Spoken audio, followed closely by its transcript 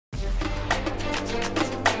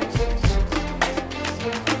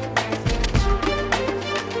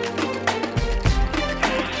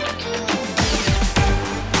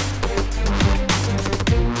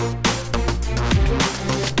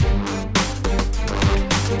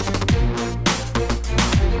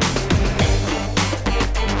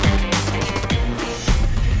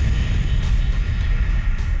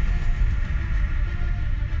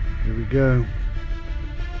go.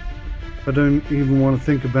 I don't even want to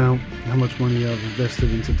think about how much money I've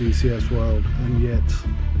invested into DCS WIIRL, and yet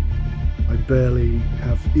I barely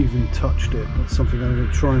have even touched it. That's something I'm going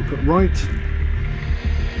to try and put right.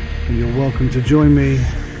 And you're welcome to join me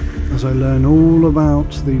as I learn all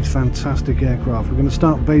about these fantastic aircraft. We're going to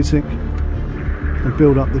start basic and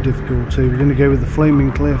build up the difficulty. We're going to go with the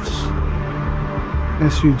Flaming Cliffs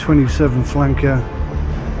Su-27 flanker.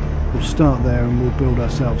 We'll start there and we'll build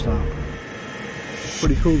ourselves up.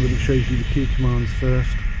 Pretty cool that it shows you the key commands first,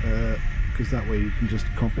 because that way you can just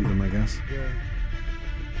copy them, I guess.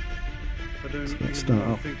 So let's start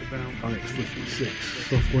up RX-56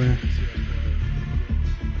 software.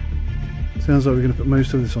 Sounds like we're going to put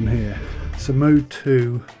most of this on here. So mode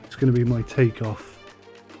 2 is going to be my takeoff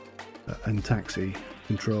and taxi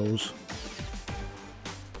controls.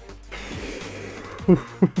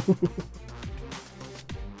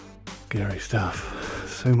 Scary stuff.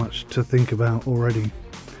 So much to think about already.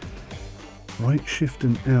 Right shift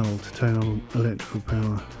and L to turn on electrical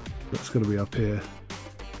power. That's got to be up here.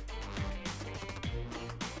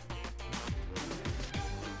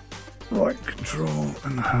 Right control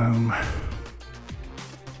and home.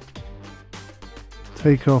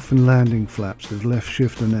 Takeoff and landing flaps is left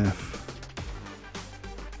shift and F.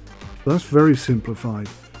 That's very simplified.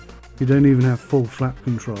 You don't even have full flap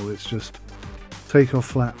control, it's just takeoff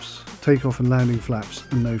flaps, takeoff and landing flaps,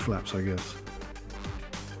 and no flaps, I guess.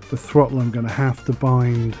 The throttle I'm going to have to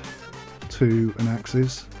bind to an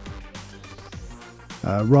axis.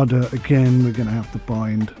 Rudder, again, we're going to have to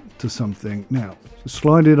bind to something. Now, so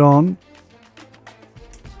slide it on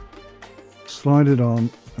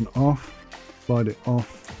and off, slide it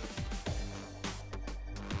off.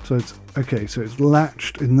 So it's, okay, so it's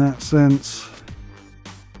latched in that sense.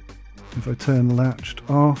 If I turn latched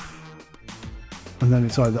off, and then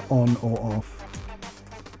it's either on or off.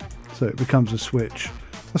 So it becomes a switch.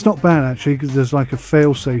 That's not bad actually, because there's like a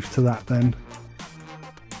fail-safe to that then.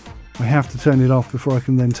 I have to turn it off before I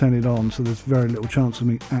can then turn it on, so there's very little chance of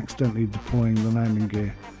me accidentally deploying the landing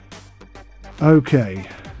gear. Okay.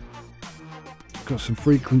 Got some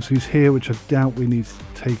frequencies here, which I doubt we need to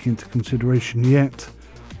take into consideration yet.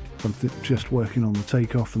 I'm just working on the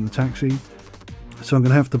takeoff and the taxi. So I'm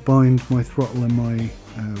going to have to bind my throttle and my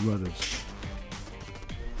rudders.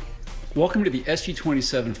 Welcome to the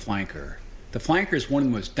Su-27 Flanker. The Flanker is one of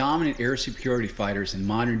the most dominant air superiority fighters in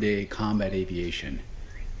modern day combat aviation.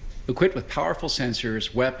 Equipped with powerful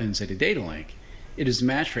sensors, weapons, and a data link, it is a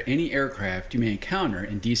match for any aircraft you may encounter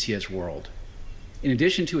in DCS world. In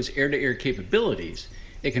addition to its air-to-air capabilities,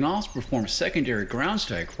 it can also perform a secondary ground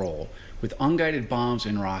strike role with unguided bombs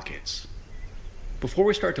and rockets. Before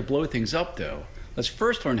we start to blow things up though, let's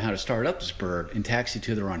first learn how to start up this bird and taxi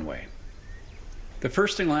to the runway. The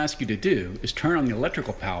first thing I'll ask you to do is turn on the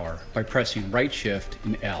electrical power by pressing right shift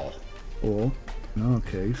and L. Or, in our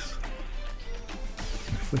case,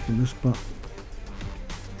 flicking this button.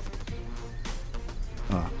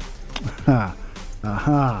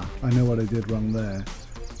 Aha! I know what I did wrong there.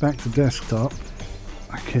 Back to desktop.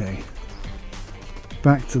 Okay.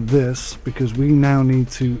 Back to this, because we now need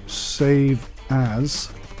to save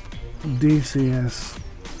as DCS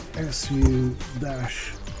Su-27.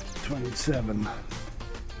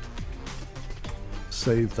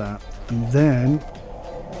 Save that, and then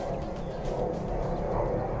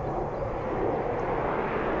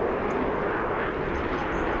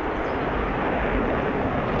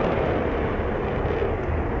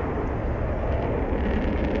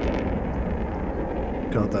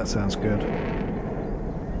God, that sounds good.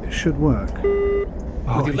 It should work.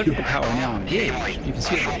 With the electrical power now engaged, you can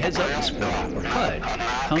see that the heads-up display, or HUD,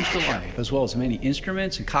 comes to life, as well as many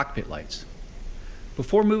instruments and cockpit lights.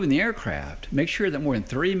 Before moving the aircraft, make sure that more than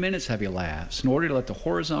 3 minutes have elapsed in order to let the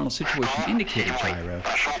horizontal situation indicator gyro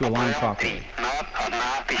to align properly.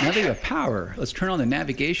 Now that you have power, let's turn on the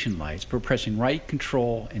navigation lights by pressing right,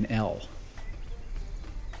 control, and L.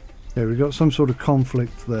 Yeah, we've got some sort of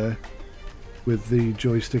conflict there with the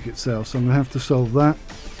joystick itself, so I'm going to have to solve that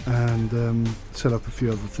and set up a few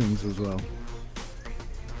other things as well.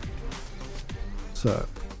 So,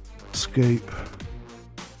 escape,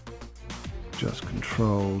 adjust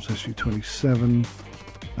controls, Su-27.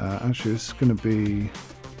 Actually, this is going to be...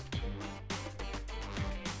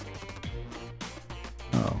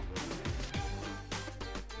 Oh.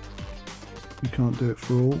 You can't do it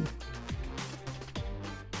for all.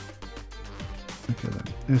 Okay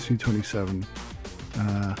then, Su-27.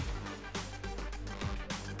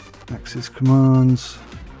 Axis commands,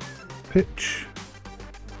 pitch.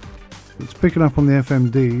 It's picking up on the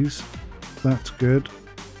FMDs. That's good.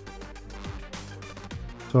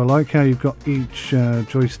 So I like how you've got each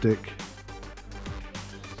joystick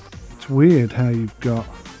It's weird how you've got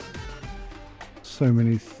so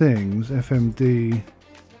many things. FMD. Is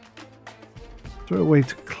there a way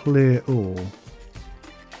to clear all?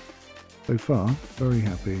 So far, very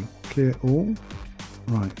happy. Clear all.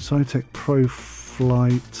 Right, Cytec Pro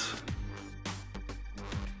Flight.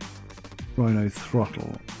 Rhino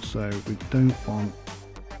throttle. So we don't want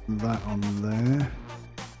that on there.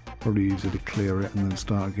 Probably easier to clear it and then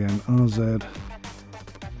start again. RZ.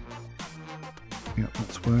 Yep,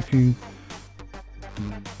 that's working.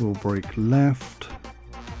 Wheel brake left.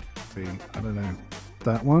 I don't know.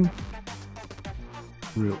 That one.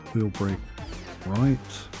 Wheel brake right.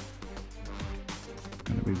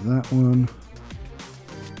 Gonna be that one.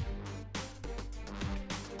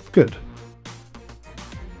 Good.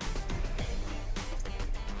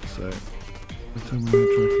 So, turn my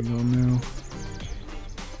tracking on now.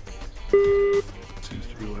 Seems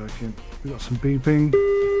to be working. We got some beeping.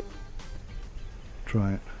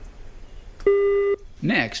 Try it.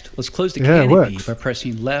 Next, let's close the canopy by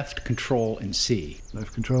pressing left, Control, and C.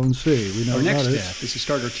 Left, Control, and C. We know Our next step is to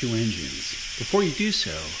start our two engines. Before you do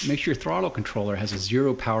so, make sure your throttle controller has a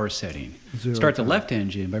 0 power setting. Start the left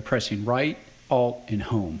engine by pressing right, Alt, and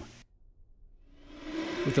Home.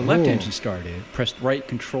 With the left engine started, press right,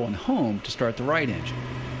 Control, and Home to start the right engine.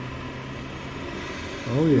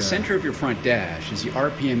 Oh, yeah. In the center of your front dash is the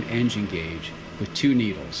RPM engine gauge with 2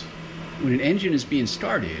 needles. When an engine is being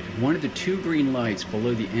started, one of the 2 green lights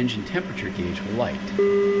below the engine temperature gauge will light.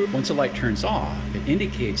 Once the light turns off, it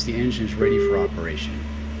indicates the engine is ready for operation.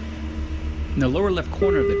 In the lower left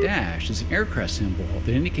corner of the dash is an aircraft symbol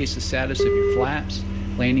that indicates the status of your flaps,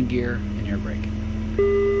 landing gear, and air brake.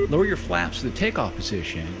 Lower your flaps to the takeoff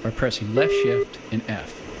position by pressing left shift and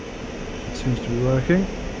F. It seems to be working.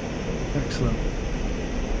 Excellent.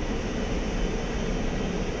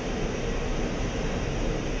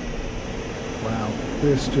 Wow,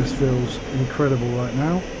 this just feels incredible right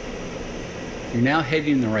now. You're now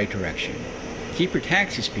heading in the right direction. Keep your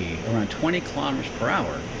taxi speed around 20 kilometers per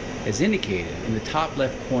hour as indicated in the top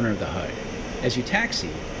left corner of the HUD. As you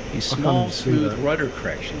taxi, use small, smooth rudder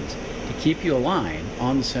corrections to keep you aligned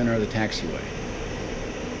on the center of the taxiway.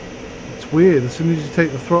 It's weird, as soon as you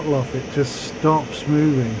take the throttle off, it just stops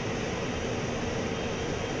moving.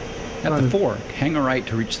 At the fork, hang a right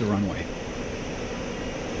to reach the runway.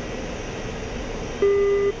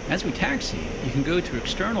 As we taxi, you can go to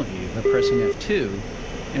external view by pressing F2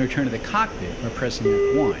 and return to the cockpit by pressing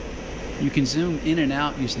F1. You can zoom in and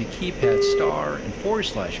out using the keypad star and /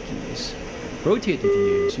 keys. Rotate the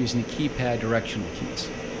views using the keypad directional keys.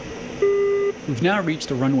 We've now reached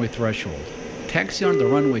the runway threshold. Taxi onto the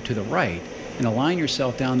runway to the right and align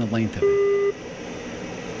yourself down the length of it.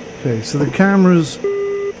 Okay, so the cameras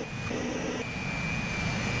are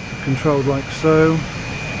controlled like so.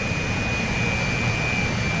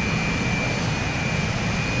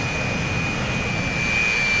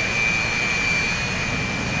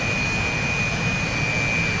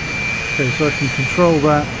 Okay, so I can control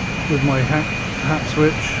that with my hat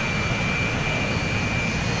switch.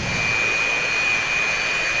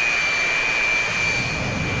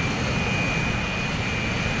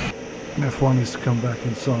 And F1 is to come back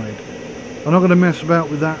inside. I'm not going to mess about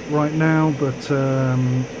with that right now, but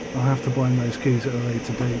I'll have to bind those keys at a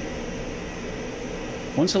later date.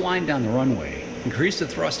 Once aligned down the runway, increase the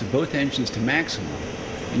thrust of both engines to maximum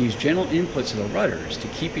and use gentle inputs of the rudders to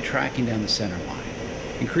keep you tracking down the center line.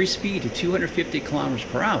 Increase speed to 250 kilometers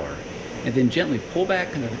per hour and then gently pull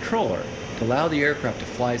back on the controller to allow the aircraft to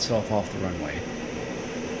fly itself off the runway.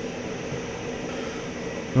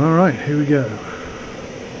 Alright, here we go.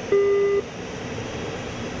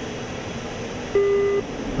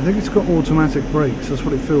 I think it's got automatic brakes, that's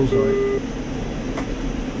what it feels like.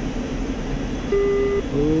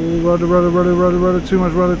 Oh, rudder, rudder, rudder, rudder, rudder, too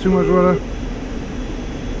much rudder, too much rudder.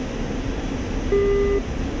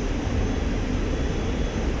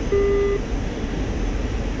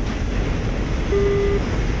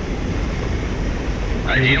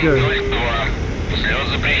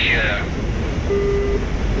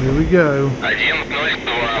 Here we go.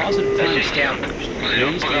 Positive time established.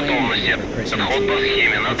 Raise the landing by pressing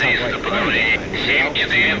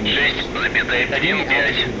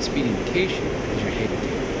the speed indication as you're headed to.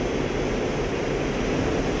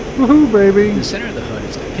 Woohoo, baby! In the center of the HUD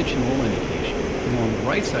is the pitch and roll indication. And along the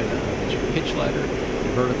right side of the HUD is your pitch ladder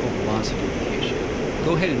and vertical velocity indication.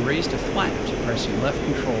 Go ahead and raise to flaps by pressing left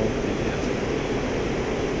control and F.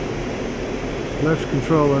 Left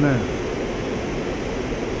control and F.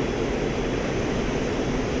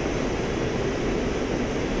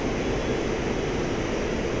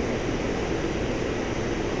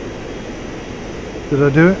 Did I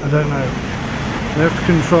do it? I don't know. Left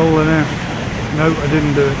control and F. No, I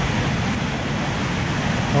didn't do it.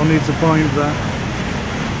 I'll need to bind that.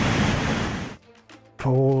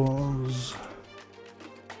 Pause.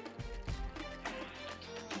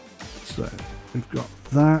 So we've got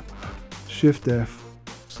that. Shift F.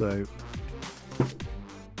 So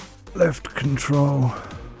left control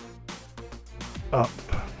up.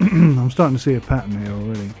 I'm starting to see a pattern here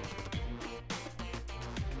already.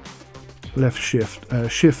 Left shift,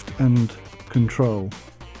 shift and control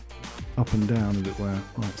up and down as it were.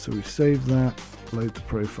 Right, so we save that, load the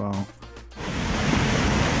profile.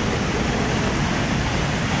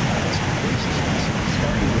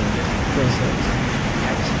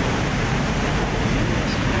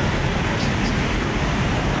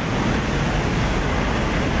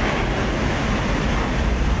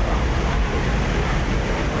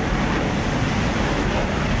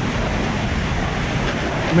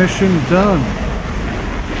 Mission done.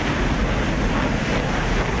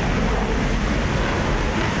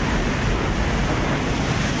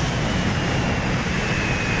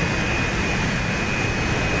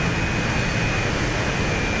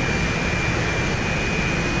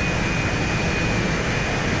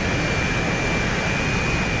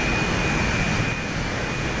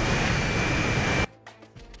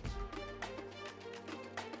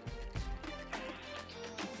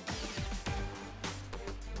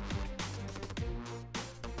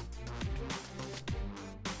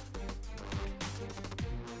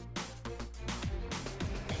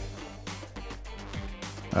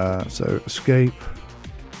 So escape,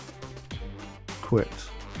 quit,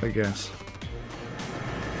 I guess.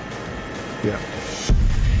 Yeah.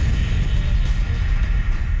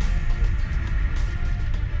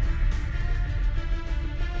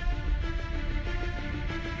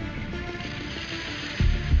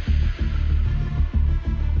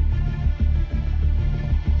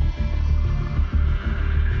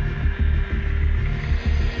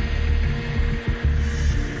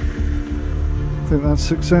 I think that's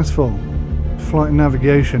successful. Flight and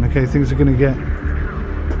navigation. Okay, things are going to get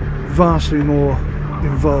vastly more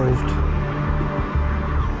involved.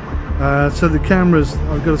 So the cameras,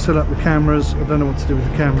 I've got to set up the cameras. I don't know what to do with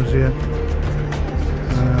the cameras yet.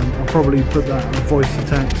 I'll probably put that on voice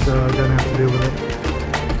attack so I don't have to deal with it.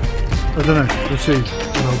 I don't know. We'll see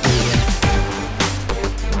what I'll do there.